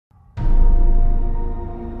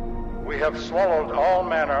have swallowed all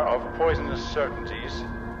manner of poisonous certainties,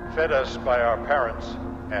 fed us by our parents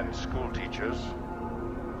and school teachers.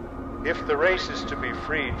 If the race is to be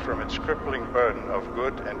freed from its crippling burden of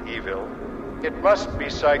good and evil, it must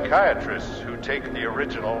be psychiatrists who take the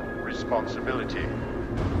original responsibility.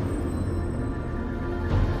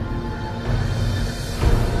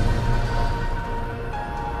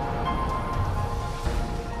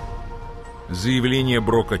 Заявление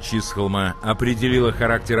Брока Чисхолма определило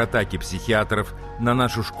характер атаки психиатров на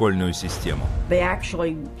нашу школьную систему. They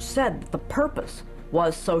actually said that the purpose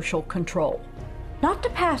was social control, not to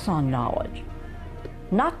pass on knowledge,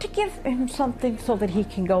 not to give him something so that he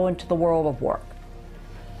can go into the world of work.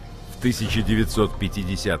 В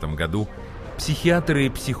 1950 году психиатры и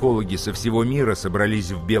психологи со всего мира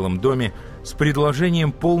собрались в Белом доме с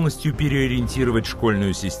предложением полностью переориентировать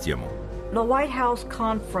школьную систему. The White House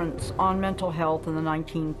Conference on Mental Health in the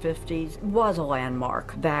 1950s was a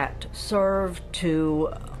landmark that served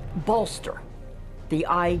to bolster the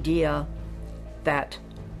idea that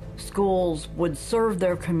schools would serve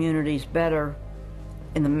their communities better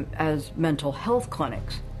as mental health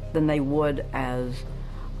clinics than they would as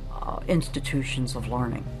institutions of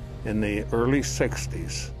learning. In the early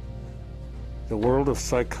 60s, the world of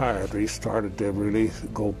psychiatry started to really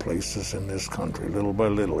go places in this country. Little by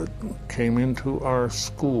little, it came into our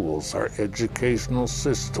schools, our educational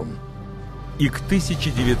system. И к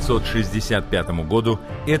 1965 году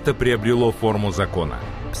это приобрело форму закона.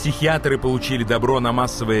 Психиатры получили добро на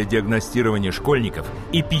массовое диагностирование школьников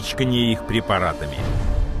и пичкание их препаратами.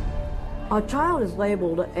 A child is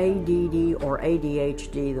labeled ADD or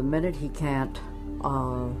ADHD the minute he can't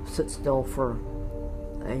sit still for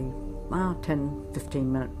a 10-15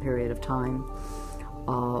 minute period of time,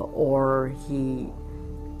 or he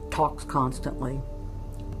talks constantly,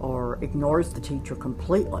 or ignores the teacher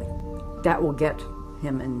completely. That will get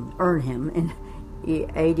him and earn him an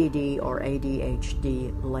ADD or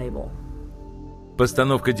ADHD label.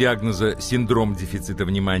 Постановка диагноза «синдром дефицита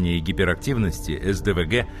внимания и гиперактивности»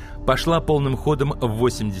 СДВГ пошла полным ходом в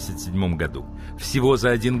 1987 году. Всего за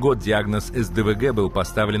один год диагноз СДВГ был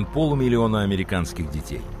поставлен 500 000 американских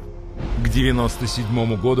детей. К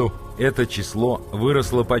 1997 году это число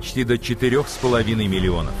выросло почти до 4,5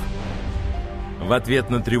 миллионов. В ответ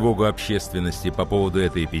на тревогу общественности по поводу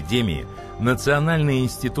этой эпидемии Национальные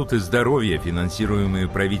институты здоровья, финансируемые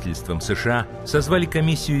правительством США, созвали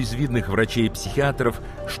комиссию из видных врачей и психиатров,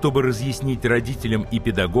 чтобы разъяснить родителям и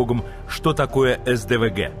педагогам, что такое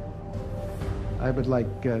СДВГ. I would like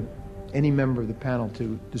any member of the panel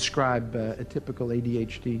to describe a typical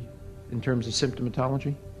ADHD in terms of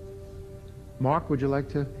symptomatology. Mark, would you like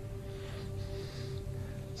to?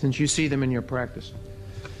 Since you see them in your practice.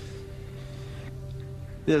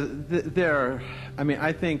 I mean,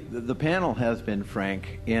 I think the panel has been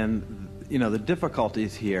frank, and you know the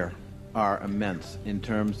difficulties here are immense in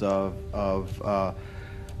terms of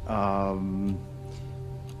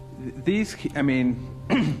these. I mean,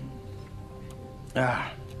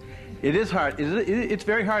 it is hard. It's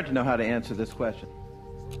very hard to know how to answer this question.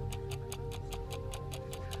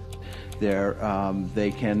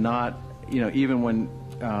 They cannot, you know, even when.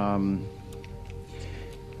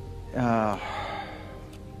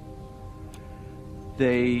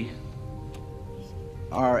 They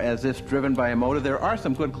are as if driven by a motive. There are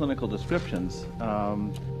some good clinical descriptions.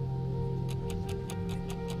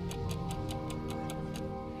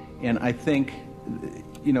 And I think,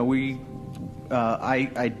 you know, I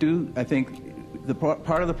think the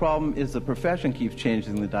part of the problem is the profession keeps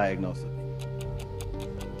changing the diagnosis.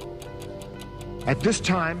 At this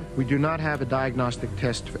time, we do not have a diagnostic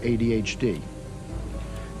test for ADHD.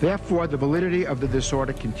 Therefore, the validity of the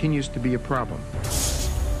disorder continues to be a problem.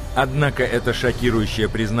 Однако это шокирующее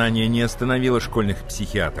признание не остановило школьных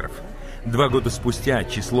психиатров. 2 года спустя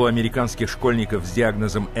число американских школьников с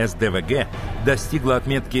диагнозом СДВГ достигло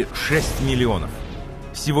отметки 6 миллионов.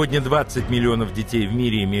 Сегодня 20 миллионов детей в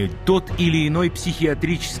мире имеют тот или иной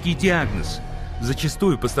психиатрический диагноз.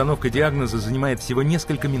 Зачастую постановка диагноза занимает всего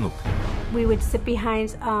несколько минут. We would sit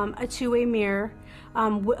behind a two-way mirror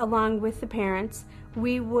along with the parents.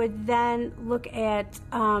 We would then look at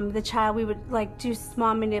the child. We would do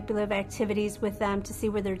small manipulative activities with them to see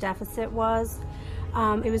where their deficit was.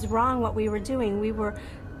 It was wrong what we were doing. We were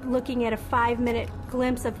looking at a 5-minute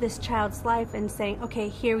glimpse of this child's life and saying, okay,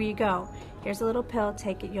 here you go. Here's a little pill,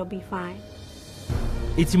 take it, you'll be fine.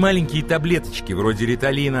 Эти маленькие таблеточки, вроде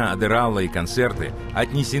риталина, адералла и концерты,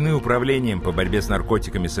 отнесены Управлением по борьбе с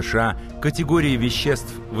наркотиками США к категории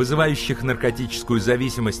веществ, вызывающих наркотическую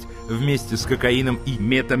зависимость вместе с кокаином и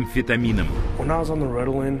метамфетамином. When I was on the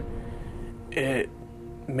Ritalin, it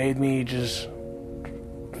made me just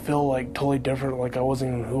feel like totally different, like I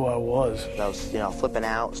wasn't even who I was. I was, flipping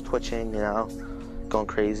out, was twitching, going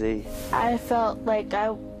crazy. I felt like I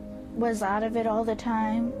was out of it all the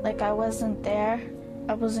time, like I wasn't there.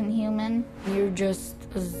 I wasn't human. You're just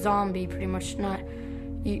a zombie, pretty much.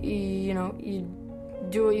 You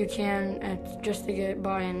do what you can just to get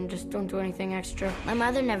by and just don't do anything extra. My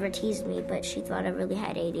mother never teased me, but she thought I really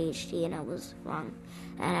had ADHD and I was wrong,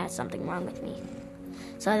 and I had something wrong with me.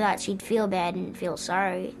 So I thought she'd feel bad and feel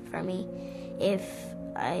sorry for me if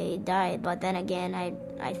I died. But then again,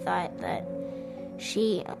 I thought that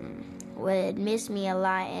she would miss me a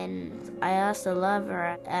lot, and I also love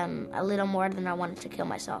her a little more than I wanted to kill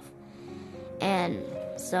myself. And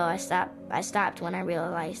so I stopped when I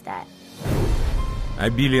realized that.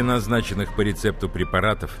 Обилие назначенных по рецепту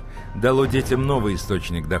препаратов дало детям новый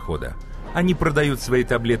источник дохода. Они продают свои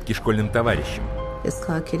таблетки школьным товарищам. It's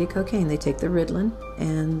called kitty cocaine. They take the Ritalin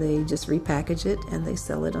and they just repackage it and they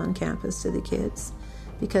sell it on campus to the kids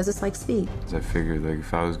because it's like speed. I figured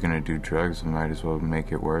if I was going to do drugs, I might as well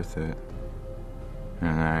make it worth it.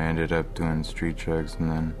 And I ended up doing street drugs and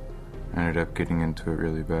then I ended up getting into it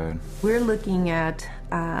really bad. We're looking at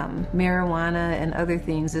marijuana and other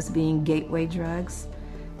things as being gateway drugs,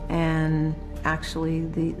 and actually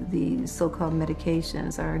the so-called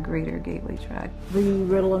medications are a greater gateway drug. The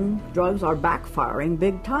Ritalin drugs are backfiring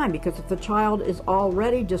big time because if the child is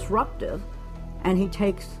already disruptive and he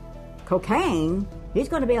takes cocaine, he's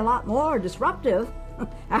going to be a lot more disruptive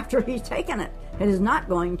after he's taken it. It is not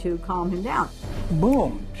going to calm him down.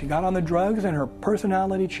 Boom, she got on the drugs and her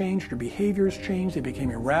personality changed, her behaviors changed, they became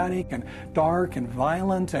erratic and dark and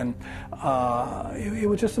violent, and it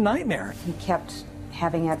was just a nightmare. He kept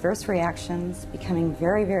having adverse reactions, becoming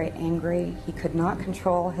very, very angry. He could not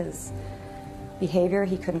control his behavior,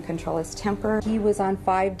 he couldn't control his temper. He was on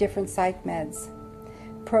 5 different psych meds,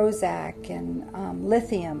 Prozac and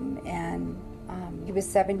lithium, and he was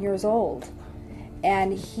 7 years old.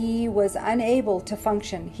 And he was unable to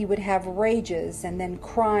function. He would have rages and then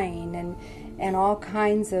crying and all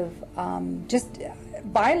kinds of just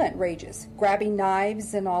violent rages, grabbing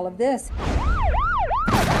knives and all of this.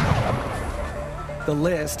 The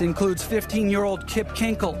list includes 15-year-old Kip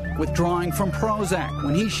Kinkle withdrawing from Prozac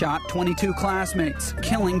when he shot 22 classmates,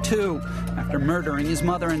 killing 2 after murdering his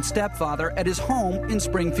mother and stepfather at his home in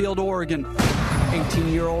Springfield, Oregon.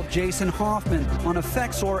 18-year-old Jason Hoffman on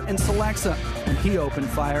Effexor and Celexa when he opened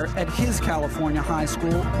fire at his California high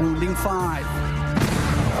school, wounding 5.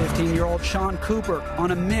 15-year-old Sean Cooper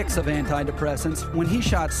on a mix of antidepressants when he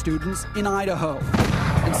shot students in Idaho.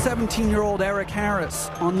 And 17-year-old Eric Harris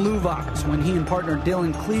on Luvox when he and partner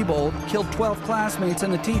Dylan Klebold killed 12 classmates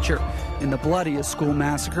and a teacher in the bloodiest school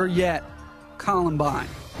massacre yet, Columbine.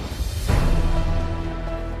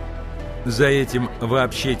 За этим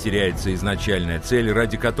вообще теряется изначальная цель,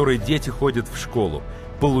 ради которой дети ходят в школу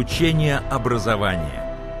 – получение образования.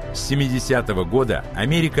 С 70-го года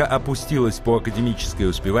Америка опустилась по академической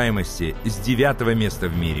успеваемости с 9-го места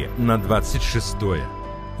в мире на 26-е.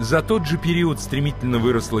 За тот же период стремительно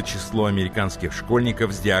выросло число американских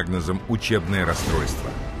школьников с диагнозом «учебное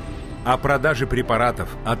расстройство». А продажи препаратов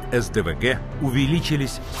от СДВГ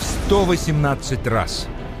увеличились в 118 раз.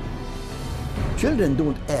 Children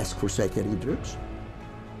don't ask for psychiatric drugs.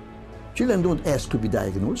 Children don't ask to be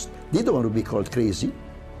diagnosed. They don't want to be called crazy.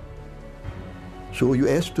 So you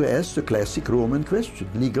ask the classic Roman question,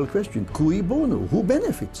 legal question, cui bono, who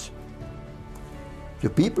benefits? The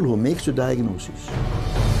people who make the diagnosis.